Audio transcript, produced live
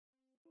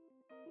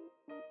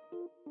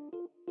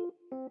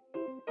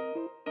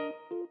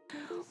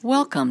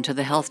Welcome to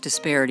the Health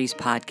Disparities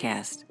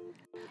Podcast,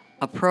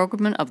 a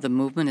program of the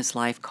Movement is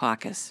Life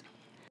Caucus.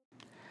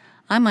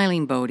 I'm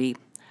Eileen Bodie.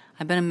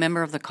 I've been a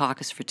member of the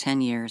caucus for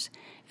 10 years,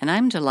 and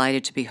I'm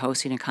delighted to be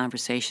hosting a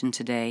conversation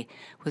today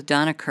with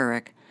Donna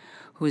Kurek,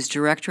 who is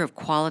Director of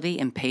Quality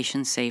and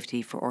Patient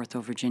Safety for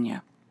Ortho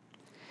Virginia.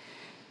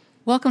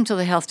 Welcome to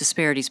the Health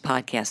Disparities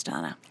Podcast,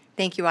 Donna.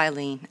 Thank you,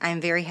 Eileen.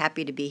 I'm very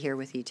happy to be here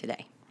with you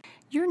today.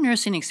 Your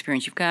nursing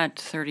experience, you've got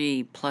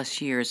 30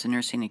 plus years of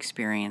nursing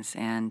experience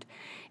and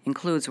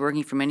includes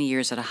working for many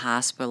years at a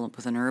hospital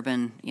with an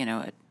urban,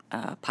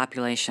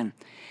 population.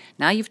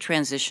 Now you've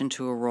transitioned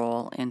to a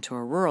role into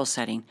a rural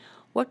setting.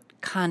 What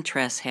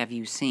contrasts have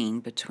you seen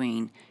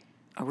between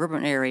a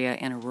urban area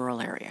and a rural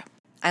area?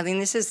 Eileen,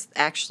 this is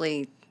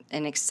actually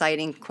an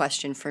exciting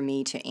question for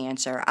me to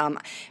answer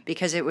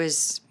because it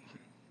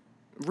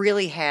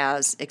really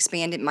has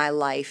expanded my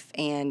life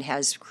and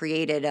has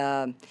created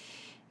a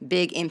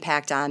big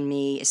impact on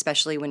me,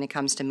 especially when it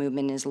comes to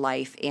movement is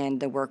life and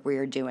the work we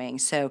are doing.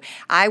 So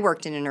I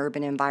worked in an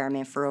urban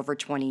environment for over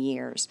 20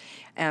 years.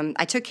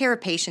 I took care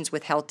of patients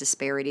with health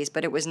disparities,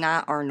 but it was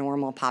not our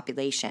normal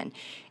population.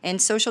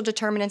 And social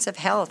determinants of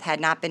health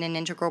had not been an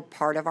integral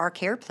part of our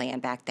care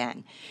plan back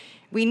then.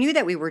 We knew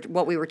that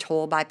what we were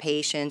told by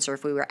patients, or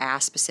if we were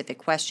asked specific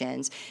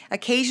questions.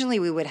 Occasionally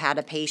we would have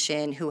a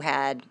patient who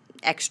had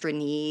extra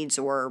needs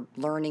or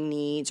learning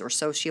needs or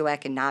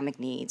socioeconomic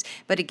needs.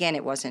 But again,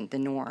 it wasn't the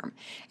norm.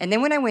 And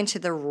then when I went to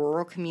the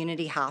rural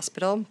community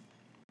hospital,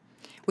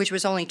 which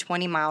was only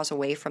 20 miles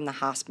away from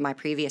my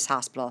previous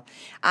hospital,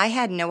 I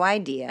had no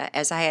idea,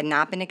 as I had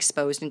not been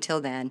exposed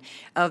until then,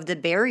 of the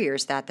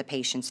barriers that the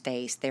patients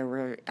faced. There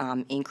were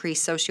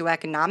increased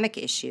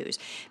socioeconomic issues.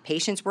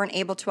 Patients weren't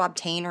able to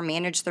obtain or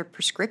manage their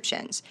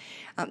prescriptions.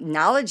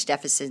 Knowledge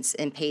deficits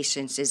in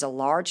patients is a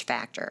large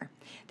factor.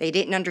 They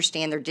didn't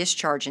understand their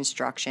discharge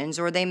instructions,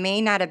 or they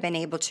may not have been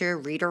able to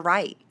read or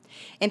write.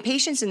 And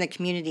patients in the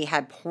community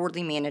had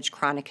poorly managed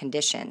chronic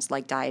conditions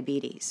like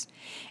diabetes.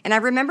 And I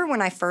remember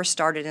when I first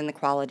started in the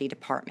quality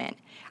department,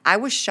 I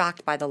was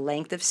shocked by the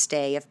length of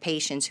stay of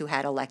patients who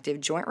had elective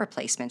joint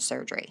replacement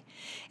surgery.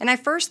 And I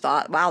first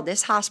thought, wow,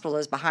 this hospital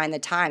is behind the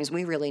times.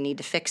 We really need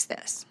to fix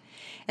this.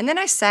 And then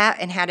I sat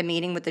and had a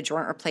meeting with the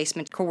joint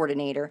replacement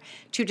coordinator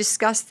to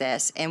discuss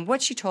this, and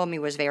what she told me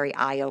was very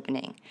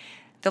eye-opening.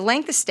 The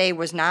length of stay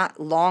was not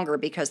longer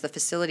because the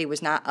facility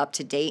was not up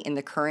to date in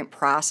the current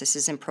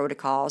processes and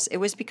protocols. It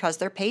was because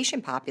their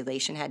patient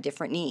population had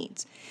different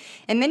needs.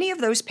 And many of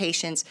those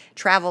patients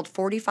traveled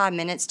 45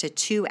 minutes to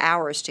 2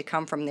 hours to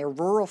come from their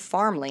rural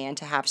farmland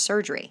to have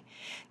surgery.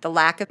 The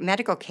lack of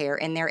medical care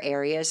in their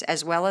areas,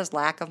 as well as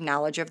lack of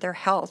knowledge of their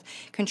health,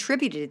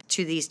 contributed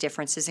to these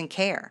differences in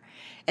care.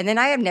 And then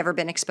I have never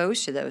been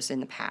exposed to those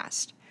in the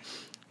past.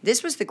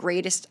 This was the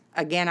greatest,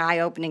 again,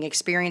 eye-opening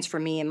experience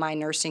for me in my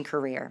nursing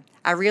career.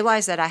 I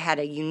realized that I had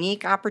a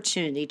unique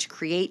opportunity to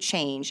create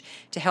change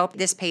to help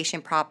this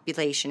patient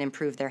population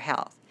improve their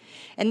health.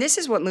 And this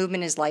is what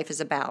Movement is Life is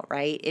about,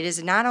 right? It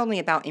is not only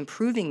about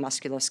improving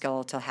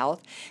musculoskeletal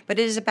health, but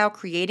it is about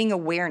creating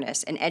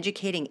awareness and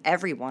educating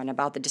everyone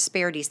about the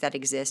disparities that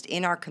exist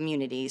in our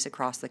communities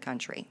across the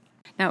country.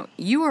 Now,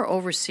 you are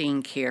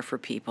overseeing care for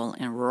people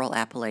in rural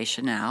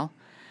Appalachia now,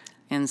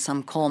 in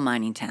some coal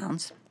mining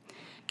towns.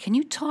 Can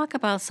you talk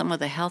about some of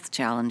the health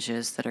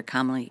challenges that are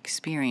commonly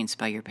experienced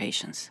by your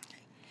patients?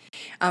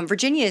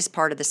 Virginia is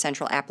part of the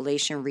Central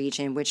Appalachian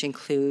region, which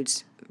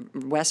includes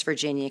West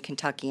Virginia,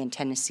 Kentucky, and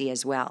Tennessee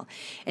as well.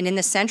 And in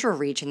the central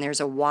region, there's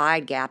a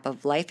wide gap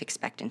of life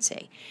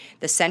expectancy.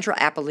 The Central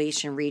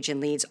Appalachian region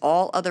leads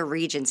all other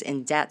regions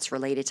in deaths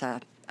related to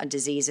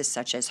diseases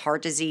such as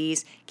heart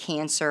disease,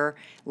 cancer,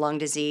 lung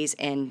disease,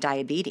 and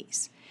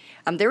diabetes.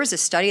 There was a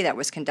study that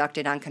was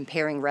conducted on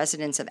comparing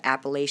residents of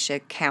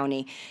Appalachia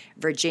County,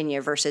 Virginia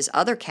versus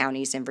other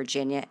counties in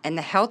Virginia, and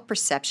the health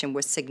perception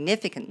was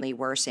significantly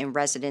worse in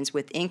residents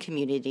within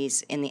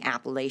communities in the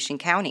Appalachian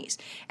counties,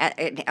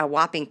 at a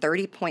whopping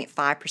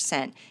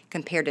 30.5%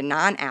 compared to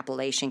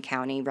non-Appalachian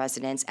County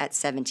residents at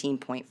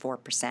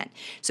 17.4%.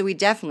 So we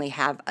definitely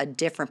have a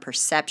different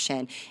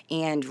perception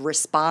and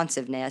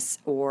responsiveness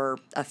or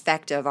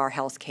effect of our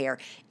health care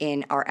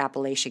in our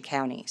Appalachian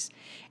counties.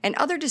 And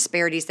other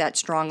disparities that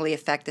strongly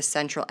affect the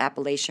Central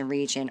Appalachian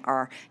region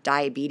are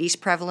diabetes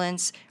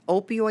prevalence,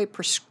 opioid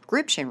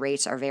prescription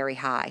rates are very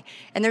high,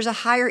 and there's a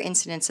higher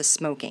incidence of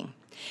smoking.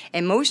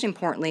 And most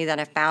importantly, that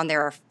I found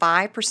there are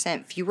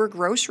 5% fewer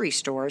grocery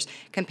stores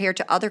compared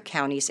to other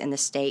counties in the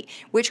state,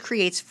 which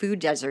creates food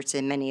deserts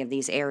in many of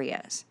these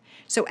areas.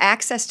 So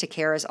access to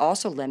care is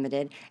also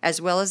limited, as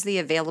well as the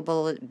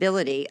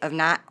availability of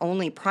not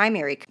only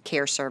primary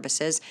care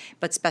services,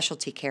 but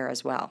specialty care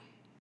as well.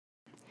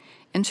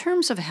 In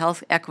terms of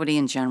health equity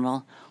in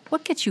general,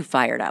 what gets you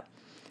fired up?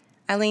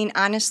 Eileen,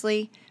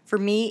 honestly, for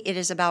me, it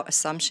is about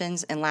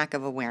assumptions and lack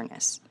of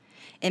awareness.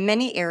 In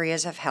many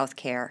areas of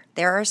healthcare,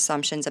 there are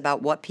assumptions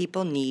about what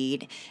people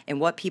need and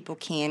what people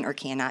can or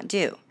cannot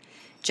do.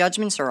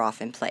 Judgments are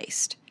often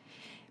placed.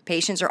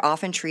 Patients are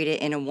often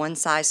treated in a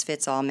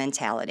one-size-fits-all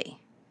mentality.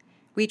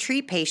 We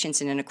treat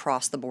patients in an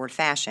across-the-board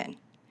fashion.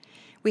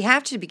 We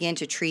have to begin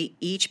to treat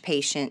each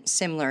patient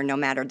similar no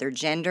matter their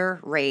gender,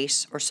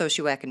 race, or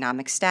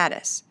socioeconomic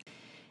status.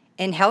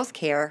 In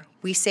healthcare,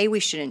 we say we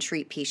shouldn't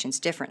treat patients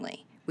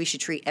differently. We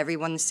should treat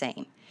everyone the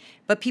same.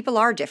 But people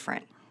are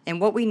different, and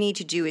what we need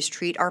to do is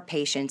treat our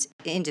patients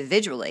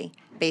individually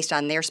based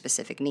on their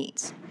specific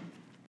needs.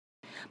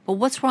 But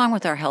what's wrong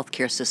with our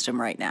healthcare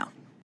system right now?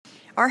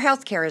 Our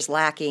healthcare is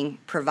lacking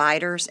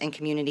providers and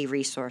community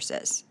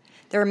resources.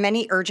 There are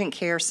many urgent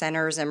care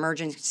centers,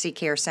 emergency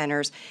care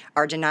centers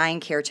are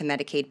denying care to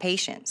Medicaid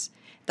patients.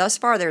 Thus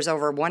far, there's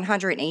over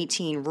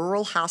 118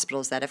 rural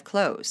hospitals that have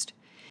closed.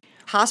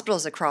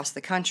 Hospitals across the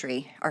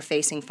country are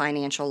facing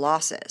financial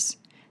losses.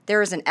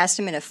 There is an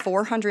estimate of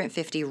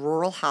 450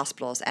 rural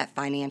hospitals at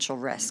financial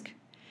risk.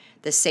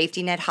 The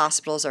safety net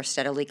hospitals are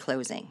steadily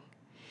closing.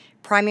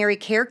 Primary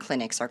care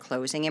clinics are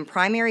closing, and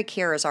primary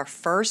care is our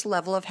first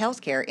level of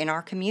health care in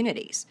our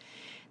communities.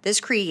 This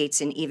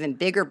creates an even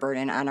bigger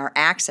burden on our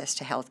access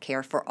to health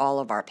care for all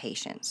of our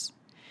patients.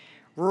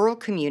 Rural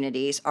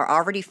communities are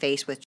already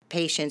faced with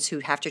patients who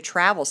have to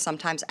travel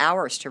sometimes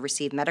hours to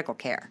receive medical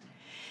care.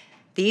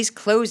 These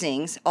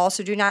closings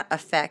also do not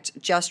affect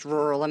just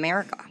rural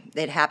America.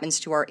 It happens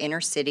to our inner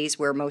cities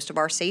where most of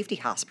our safety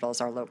hospitals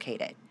are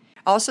located.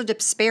 Also,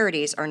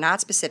 disparities are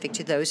not specific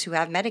to those who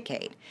have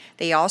Medicaid.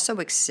 They also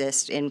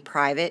exist in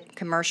private,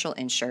 commercial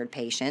insured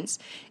patients,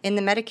 in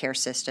the Medicare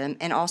system,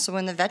 and also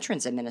in the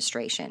Veterans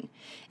Administration.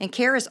 And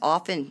care is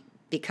often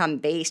become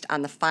based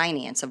on the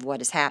finance of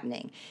what is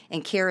happening,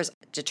 and care is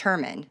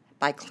determined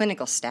by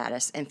clinical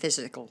status and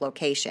physical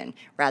location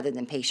rather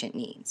than patient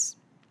needs.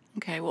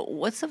 Okay, well,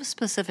 what's of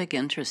specific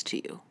interest to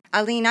you?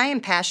 Eileen, I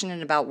am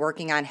passionate about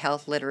working on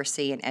health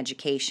literacy and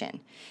education.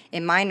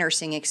 In my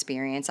nursing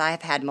experience, I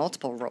have had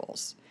multiple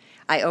roles.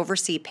 I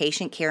oversee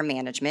patient care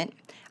management.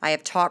 I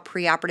have taught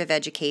preoperative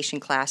education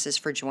classes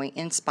for joint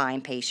and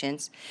spine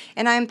patients,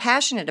 and I am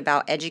passionate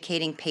about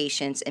educating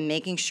patients and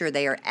making sure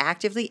they are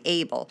actively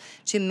able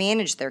to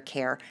manage their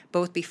care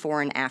both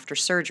before and after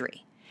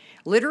surgery.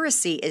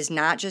 Literacy is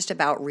not just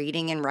about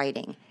reading and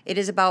writing. It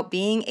is about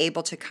being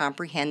able to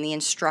comprehend the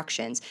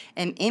instructions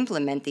and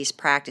implement these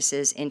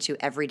practices into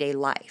everyday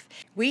life.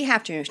 We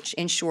have to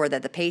ensure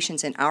that the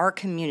patients in our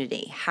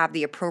community have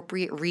the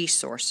appropriate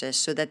resources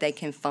so that they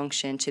can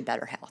function to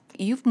better health.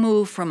 You've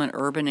moved from an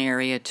urban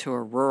area to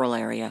a rural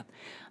area.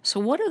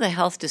 So what are the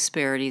health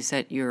disparities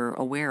that you're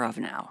aware of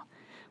now?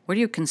 What are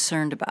you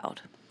concerned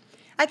about?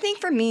 I think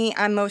for me,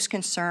 I'm most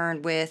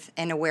concerned with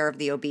and aware of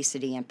the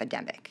obesity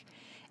epidemic.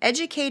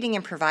 Educating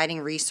and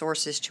providing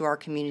resources to our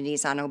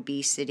communities on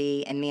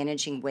obesity and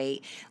managing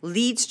weight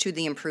leads to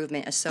the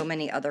improvement of so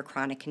many other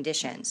chronic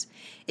conditions.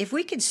 If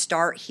we could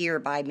start here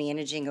by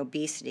managing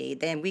obesity,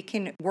 then we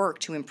can work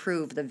to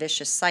improve the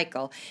vicious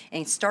cycle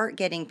and start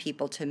getting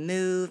people to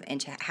move and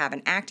to have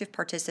an active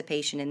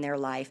participation in their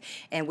life,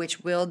 and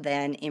which will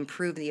then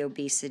improve the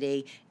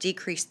obesity,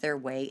 decrease their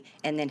weight,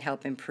 and then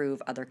help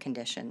improve other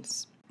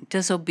conditions.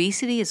 Is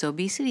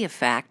obesity a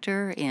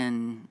factor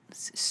in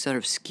sort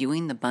of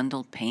skewing the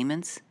bundled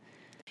payments?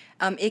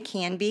 It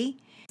can be.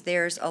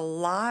 There's a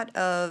lot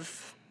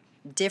of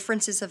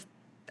differences of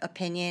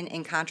opinion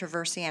and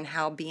controversy on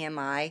how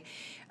BMI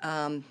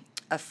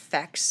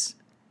affects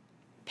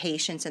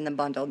patients in the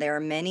bundle. There are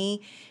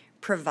many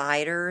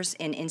providers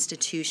and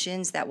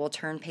institutions that will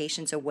turn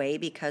patients away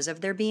because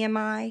of their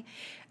BMI.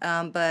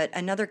 But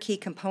another key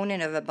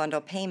component of a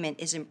bundle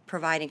payment is in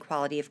providing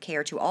quality of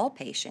care to all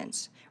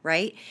patients,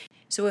 right?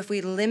 So if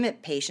we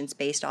limit patients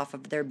based off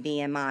of their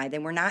BMI,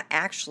 then we're not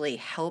actually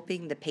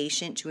helping the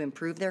patient to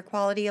improve their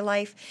quality of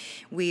life.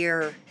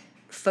 We're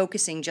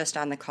focusing just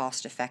on the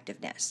cost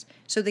effectiveness.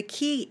 So the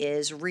key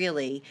is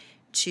really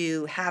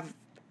to have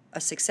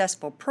a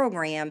successful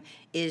program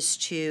is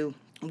to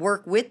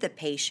work with the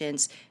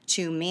patients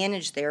to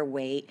manage their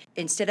weight.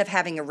 Instead of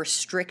having a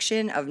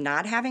restriction of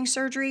not having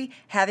surgery,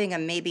 having a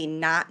maybe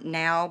not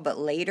now but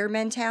later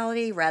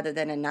mentality rather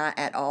than a not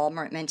at all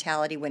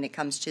mentality when it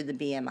comes to the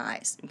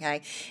BMIs,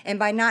 okay? And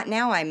by not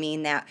now, I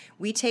mean that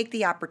we take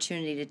the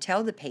opportunity to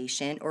tell the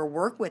patient or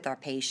work with our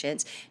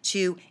patients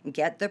to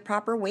get the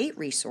proper weight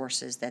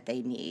resources that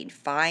they need,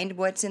 find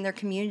what's in their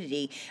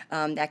community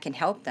that can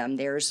help them.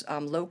 There's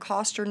low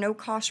cost or no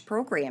cost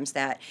programs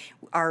that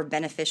are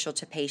beneficial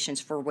to patients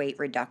for weight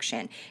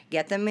reduction.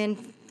 Get them in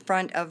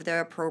front of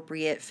the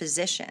appropriate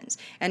physicians.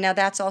 And now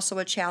that's also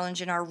a challenge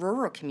in our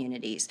rural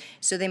communities.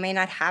 So they may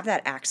not have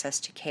that access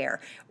to care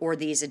or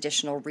these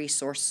additional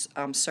resource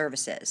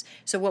services.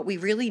 So what we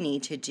really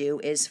need to do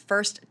is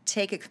first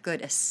take a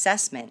good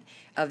assessment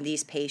of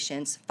these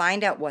patients,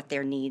 find out what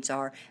their needs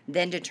are,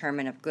 then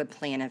determine a good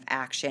plan of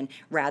action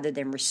rather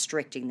than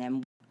restricting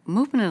them.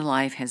 Movement of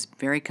Life has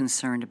very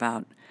concerned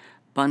about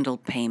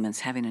bundled payments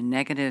having a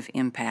negative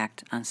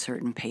impact on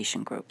certain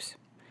patient groups.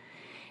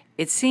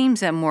 It seems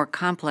that more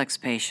complex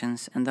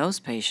patients and those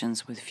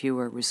patients with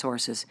fewer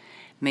resources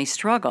may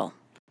struggle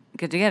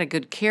to get a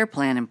good care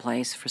plan in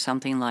place for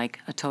something like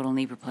a total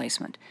knee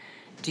replacement.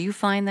 Do you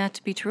find that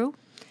to be true?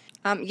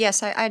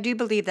 Yes, I do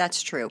believe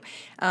that's true.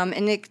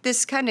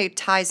 This kind of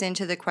ties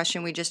into the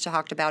question we just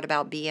talked about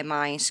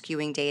BMI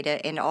skewing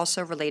data and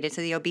also related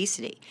to the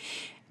obesity.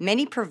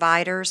 Many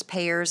providers,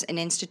 payers, and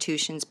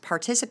institutions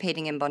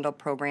participating in bundle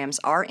programs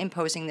are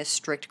imposing this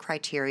strict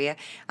criteria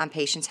on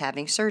patients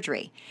having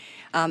surgery.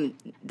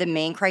 The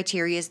main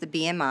criteria is the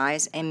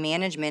BMIs and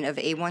management of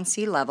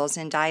A1C levels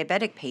in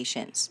diabetic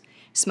patients.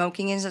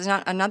 Smoking is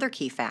another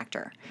key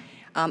factor.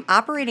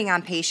 Operating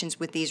on patients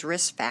with these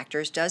risk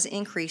factors does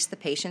increase the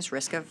patient's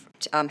risk of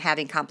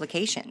having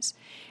complications.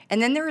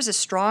 And then there is a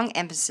strong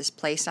emphasis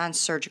placed on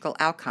surgical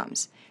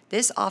outcomes.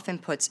 This often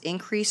puts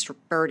increased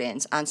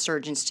burdens on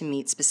surgeons to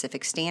meet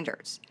specific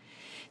standards.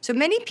 So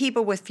many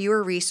people with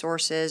fewer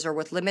resources or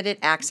with limited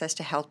access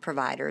to health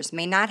providers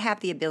may not have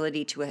the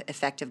ability to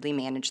effectively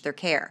manage their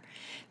care.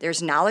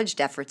 There's knowledge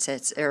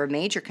deficits that are a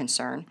major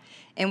concern,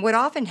 and what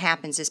often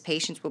happens is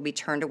patients will be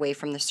turned away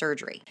from the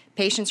surgery.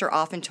 Patients are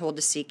often told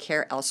to seek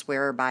care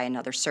elsewhere or by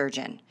another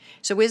surgeon.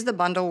 So is the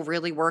bundle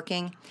really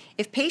working?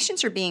 If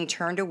patients are being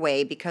turned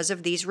away because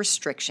of these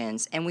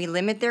restrictions and we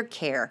limit their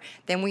care,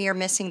 then we are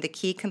missing the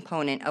key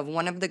component of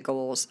one of the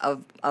goals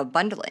of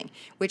bundling,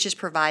 which is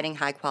providing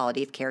high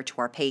quality of care to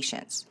our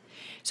patients.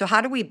 So how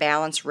do we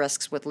balance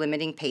risks with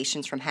limiting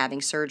patients from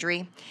having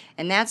surgery?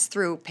 And that's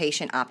through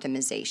patient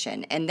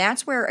optimization. And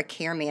that's where a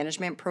care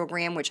management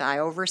program, which I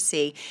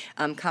oversee,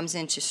 comes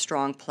into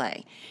strong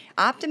play.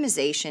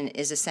 Optimization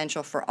is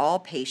essential for all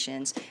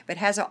patients, but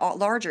has a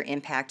larger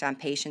impact on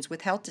patients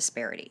with health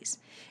disparities.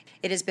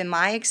 It has been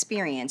my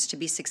experience to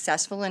be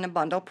successful in a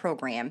bundle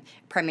program,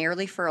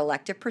 primarily for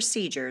elective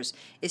procedures,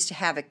 is to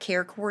have a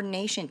care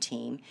coordination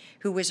team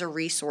who is a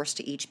resource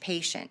to each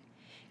patient.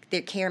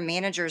 The care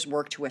managers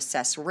work to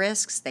assess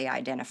risks, they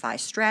identify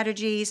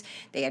strategies,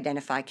 they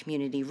identify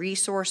community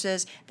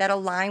resources that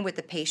align with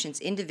the patient's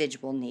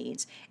individual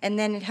needs, and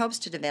then it helps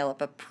to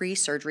develop a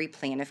pre-surgery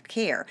plan of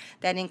care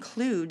that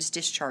includes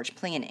discharge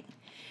planning.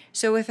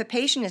 So if a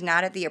patient is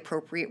not at the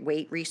appropriate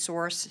weight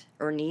resource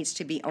or needs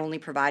to be only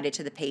provided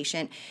to the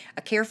patient,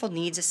 a careful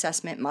needs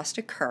assessment must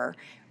occur,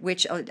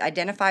 which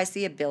identifies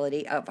the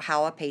ability of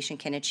how a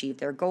patient can achieve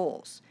their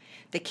goals.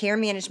 The care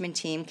management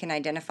team can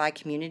identify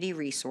community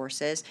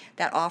resources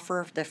that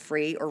offer the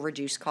free or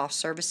reduced cost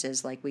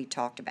services like we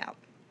talked about.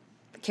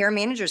 Care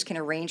managers can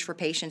arrange for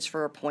patients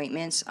for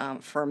appointments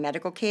for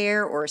medical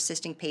care or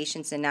assisting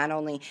patients in not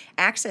only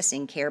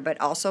accessing care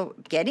but also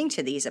getting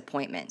to these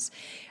appointments.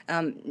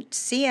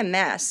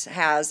 CMS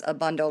has a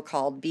bundle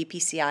called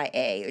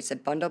BPCI-A. It's a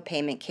Bundle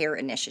Payment Care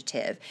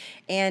Initiative.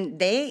 And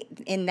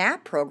in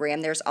that program,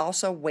 there's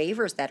also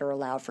waivers that are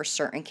allowed for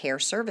certain care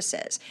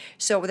services.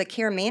 So the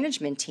care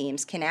management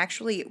teams can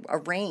actually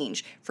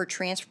arrange for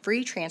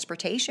free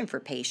transportation for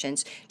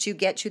patients to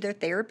get to their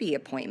therapy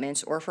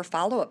appointments or for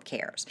follow-up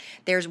cares.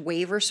 There's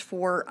waivers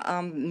for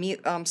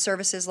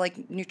services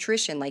like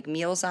nutrition, like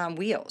Meals on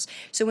Wheels.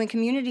 So in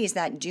communities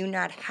that do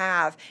not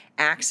have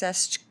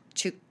access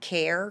to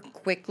care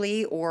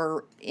quickly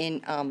or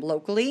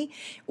locally,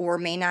 or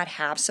may not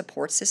have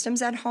support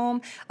systems at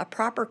home, a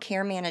proper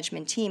care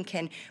management team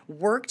can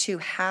work to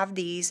have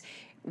these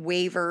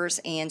waivers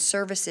and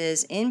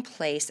services in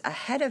place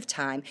ahead of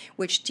time,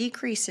 which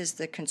decreases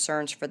the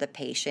concerns for the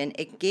patient.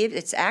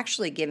 It's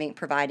actually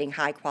providing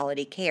high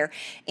quality care,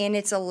 and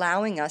it's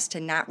allowing us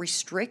to not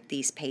restrict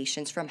these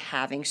patients from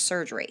having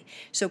surgery.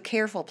 So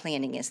careful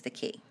planning is the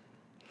key.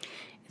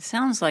 It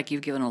sounds like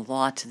you've given a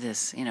lot to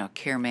this,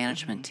 care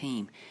management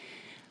team.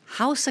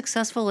 How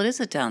successful is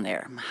it down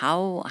there?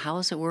 How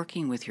is it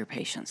working with your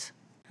patients?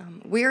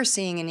 We are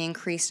seeing an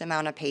increased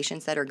amount of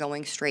patients that are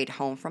going straight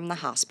home from the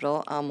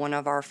hospital. One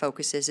of our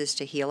focuses is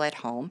to heal at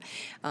home.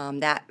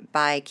 That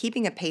by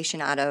keeping a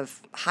patient out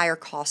of higher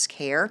cost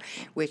care,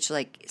 which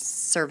like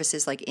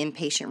services like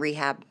inpatient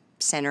rehab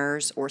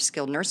centers or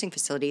skilled nursing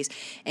facilities,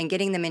 and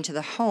getting them into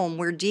the home,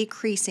 we're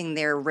decreasing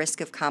their risk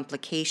of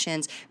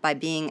complications by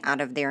being out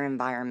of their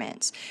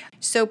environments.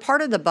 So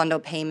part of the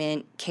bundle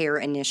payment care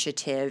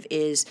initiative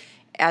is,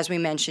 as we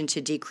mentioned, to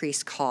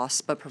decrease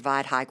costs but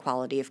provide high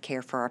quality of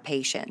care for our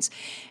patients.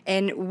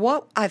 And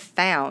what I've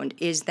found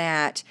is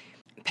that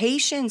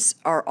patients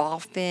are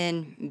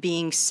often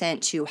being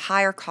sent to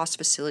higher cost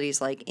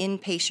facilities like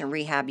inpatient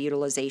rehab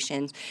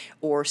utilizations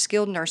or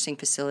skilled nursing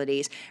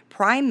facilities,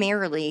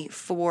 primarily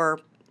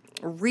for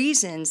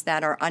reasons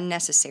that are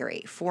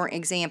unnecessary. For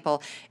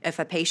example, if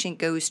a patient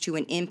goes to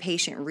an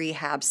inpatient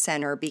rehab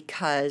center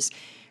because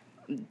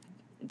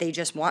they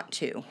just want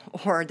to,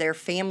 or their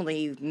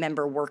family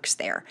member works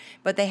there,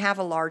 but they have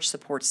a large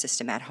support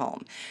system at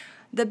home.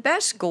 The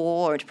best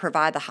goal, or to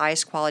provide the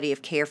highest quality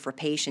of care for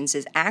patients,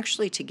 is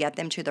actually to get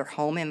them to their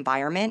home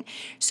environment.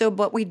 So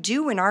what we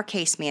do in our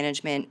case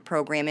management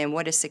program, and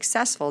what is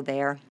successful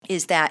there,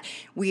 is that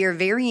we are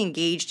very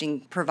engaged in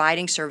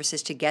providing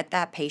services to get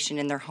that patient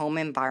in their home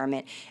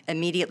environment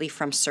immediately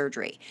from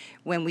surgery.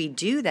 When we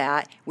do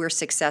that, we're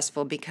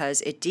successful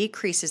because it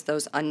decreases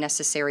those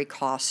unnecessary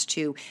costs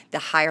to the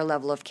higher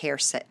level of care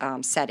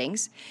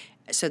settings.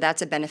 So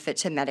that's a benefit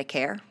to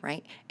Medicare,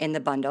 right, in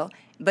the bundle.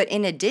 But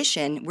in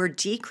addition, we're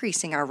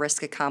decreasing our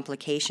risk of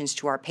complications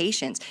to our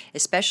patients,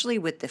 especially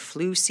with the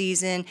flu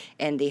season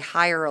and the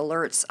higher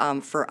alerts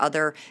for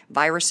other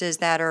viruses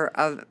that are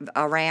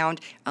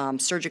around,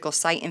 surgical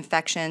site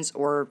infections,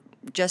 or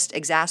just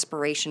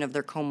exasperation of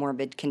their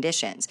comorbid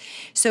conditions.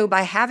 So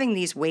by having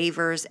these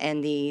waivers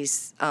and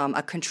these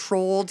a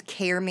controlled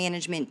care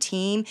management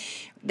team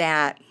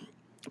that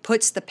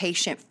puts the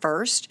patient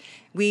first,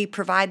 we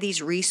provide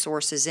these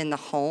resources in the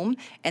home,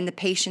 and the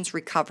patients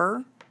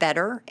recover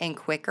better and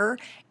quicker,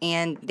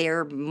 and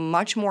they're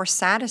much more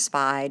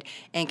satisfied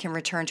and can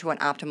return to an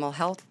optimal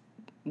health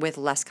with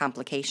less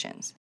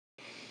complications.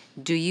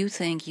 Do you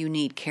think you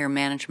need care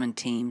management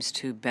teams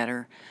to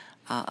better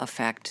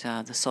affect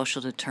the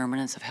social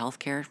determinants of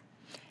healthcare?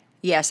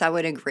 Yes, I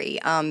would agree.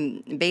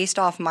 Based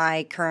off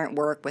my current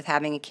work with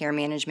having a care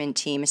management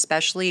team,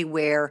 especially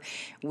where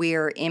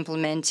we're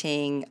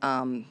implementing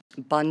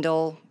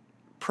bundle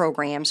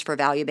programs for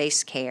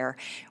value-based care,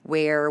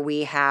 where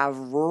we have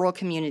rural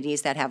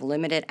communities that have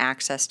limited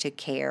access to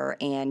care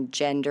and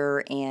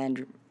gender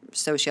and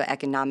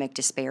socioeconomic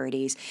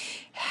disparities,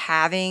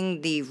 having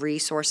the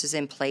resources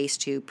in place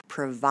to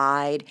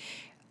provide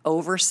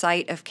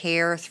oversight of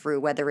care through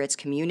whether it's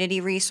community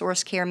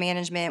resource care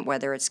management,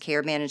 whether it's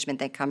care management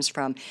that comes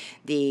from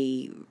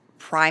the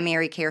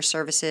primary care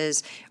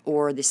services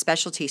or the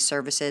specialty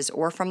services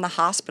or from the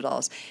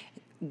hospitals.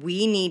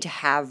 We need to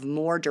have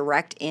more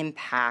direct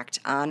impact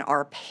on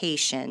our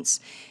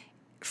patients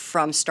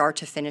from start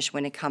to finish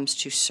when it comes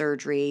to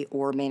surgery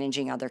or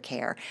managing other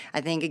care. I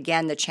think,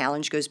 again, the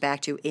challenge goes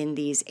back to in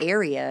these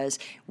areas,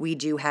 we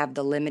do have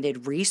the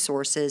limited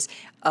resources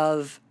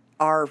of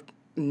our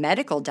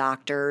medical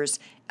doctors,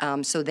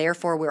 so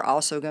therefore we're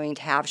also going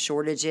to have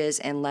shortages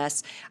and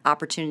less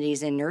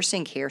opportunities in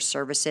nursing care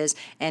services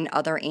and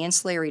other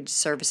ancillary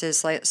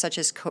services such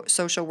as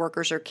social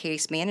workers or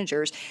case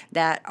managers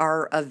that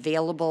are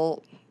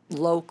available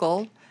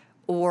local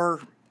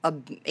or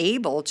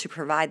able to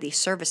provide these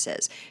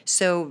services.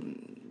 So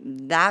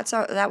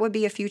that would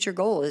be a future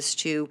goal, is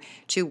to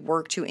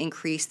work to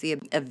increase the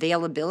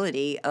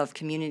availability of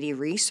community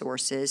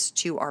resources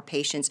to our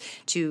patients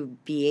to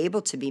be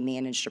able to be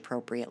managed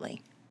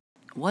appropriately.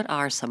 What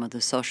are some of the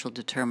social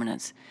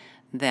determinants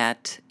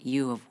that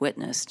you have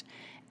witnessed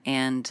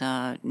and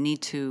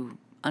need to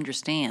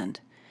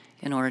understand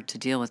in order to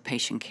deal with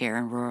patient care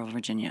in rural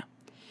Virginia?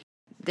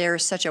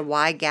 There's such a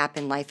wide gap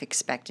in life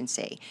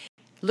expectancy.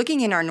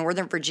 Looking in our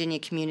Northern Virginia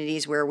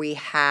communities where we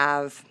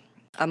have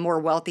a more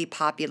wealthy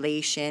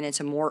population, it's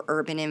a more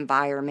urban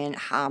environment,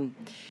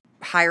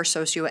 higher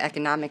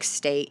socioeconomic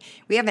state,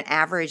 we have an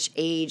average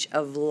age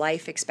of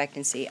life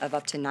expectancy of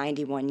up to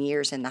 91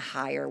 years in the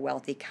higher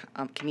wealthy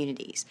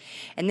communities.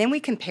 And then we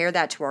compare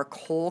that to our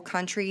coal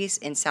countries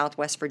in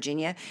Southwest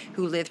Virginia,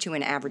 who live to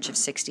an average of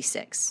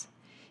 66.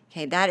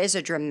 Okay, that is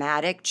a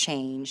dramatic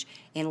change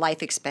in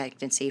life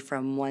expectancy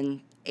from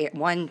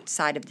one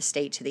side of the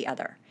state to the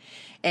other.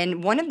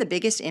 And one of the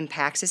biggest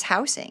impacts is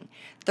housing.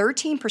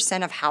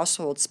 13% of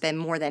households spend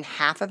more than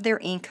half of their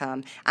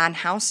income on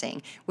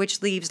housing,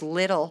 which leaves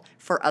little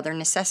for other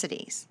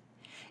necessities.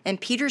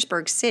 And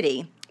Petersburg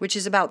City, which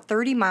is about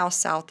 30 miles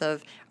south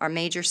of our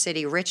major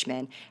city,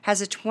 Richmond,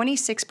 has a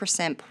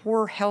 26%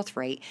 poorer health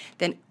rate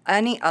than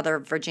any other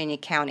Virginia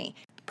county,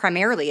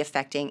 primarily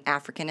affecting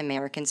African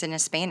Americans and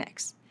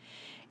Hispanics.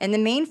 And the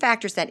main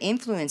factors that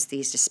influence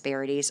these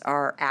disparities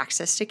are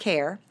access to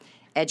care,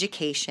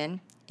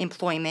 education,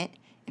 employment,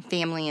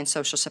 family and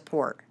social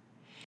support.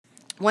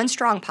 One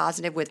strong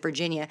positive with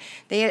Virginia,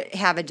 they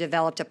have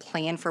developed a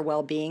plan for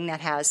well-being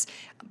that has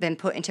been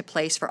put into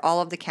place for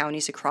all of the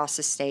counties across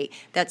the state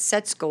that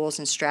sets goals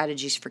and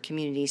strategies for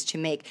communities to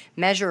make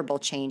measurable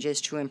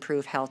changes to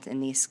improve health in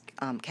these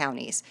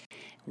counties.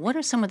 What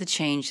are some of the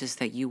changes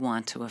that you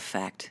want to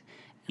affect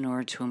in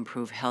order to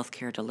improve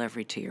healthcare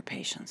delivery to your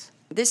patients?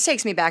 This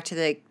takes me back to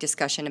the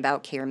discussion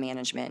about care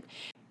management.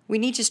 We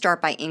need to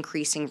start by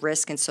increasing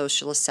risk and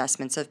social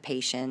assessments of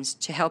patients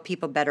to help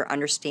people better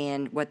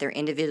understand what their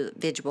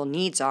individual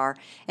needs are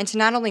and to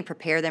not only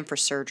prepare them for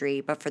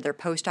surgery, but for their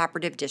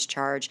postoperative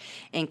discharge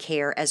and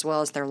care as well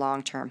as their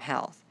long-term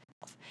health.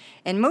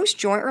 And most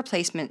joint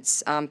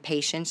replacements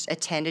patients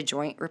attend a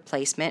joint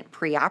replacement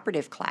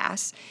preoperative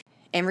class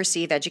and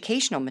receive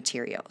educational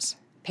materials.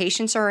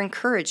 Patients are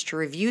encouraged to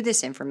review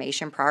this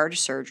information prior to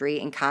surgery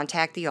and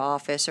contact the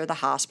office or the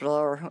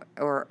hospital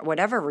or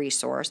whatever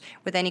resource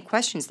with any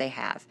questions they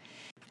have.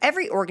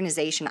 Every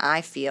organization,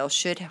 I feel,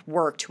 should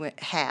work to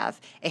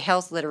have a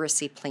health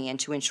literacy plan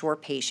to ensure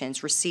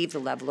patients receive the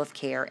level of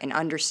care and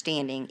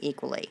understanding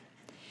equally.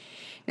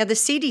 Now, the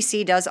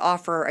CDC does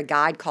offer a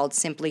guide called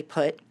Simply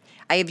Put.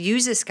 I have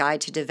used this guide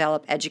to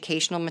develop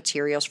educational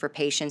materials for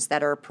patients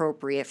that are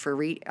appropriate for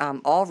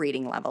all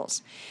reading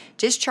levels.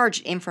 Discharge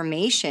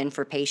information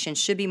for patients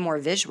should be more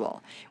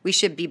visual. We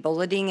should be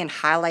bulleting and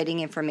highlighting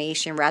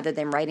information rather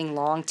than writing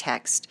long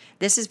text.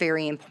 This is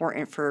very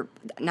important for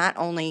not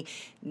only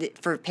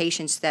for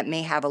patients that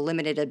may have a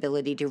limited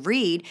ability to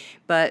read,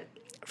 but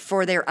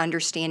for their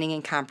understanding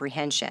and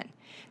comprehension.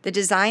 The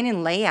design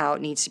and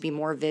layout needs to be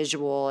more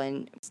visual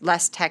and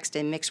less text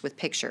and mixed with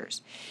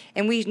pictures.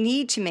 And we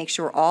need to make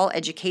sure all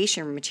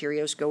education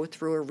materials go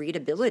through a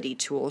readability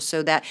tool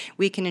so that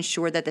we can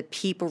ensure that the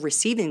people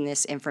receiving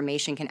this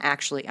information can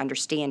actually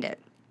understand it.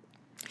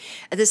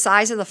 The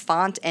size of the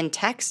font and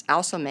text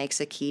also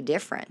makes a key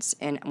difference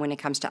when it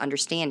comes to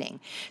understanding.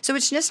 So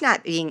it's just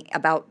not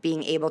about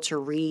being able to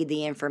read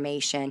the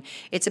information.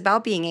 It's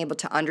about being able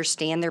to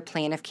understand their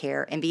plan of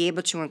care and be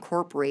able to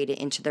incorporate it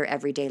into their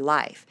everyday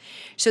life.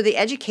 So the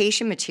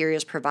education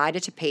materials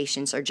provided to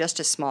patients are just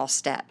a small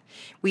step.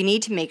 We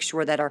need to make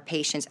sure that our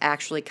patients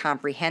actually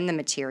comprehend the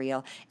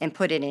material and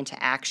put it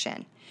into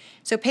action.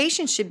 So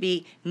patients should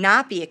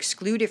not be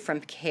excluded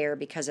from care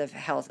because of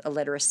health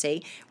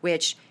illiteracy,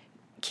 which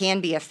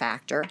can be a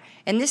factor,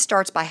 and this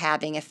starts by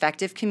having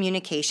effective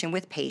communication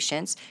with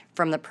patients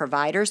from the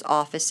providers'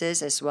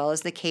 offices as well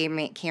as the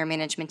care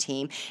management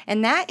team,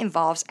 and that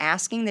involves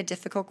asking the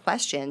difficult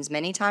questions.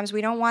 Many times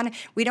we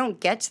don't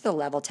get to the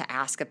level to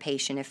ask a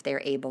patient if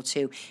they're able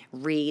to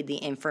read the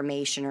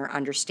information or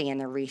understand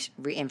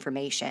the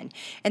information,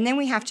 and then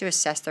we have to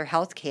assess their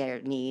health care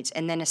needs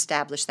and then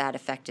establish that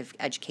effective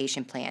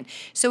education plan.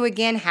 So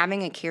again,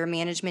 having a care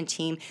management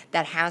team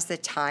that has the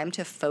time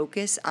to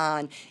focus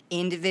on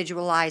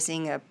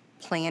individualizing a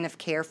plan of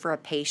care for a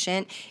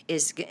patient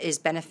is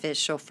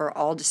beneficial for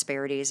all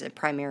disparities, and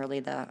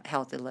primarily the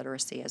health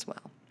illiteracy as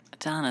well.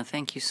 Donna,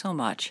 thank you so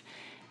much.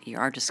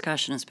 Our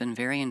discussion has been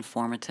very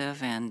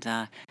informative, and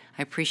I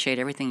appreciate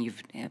everything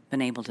you've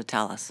been able to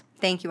tell us.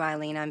 Thank you,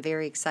 Eileen. I'm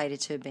very excited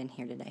to have been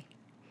here today.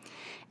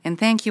 And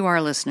thank you,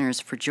 our listeners,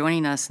 for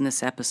joining us in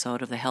this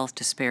episode of the Health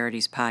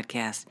Disparities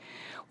Podcast.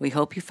 We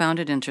hope you found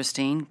it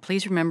interesting.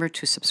 Please remember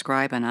to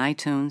subscribe on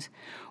iTunes,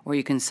 or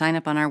you can sign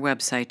up on our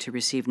website to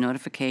receive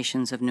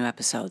notifications of new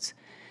episodes.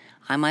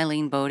 I'm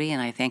Eileen Bodie,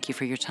 and I thank you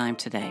for your time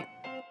today.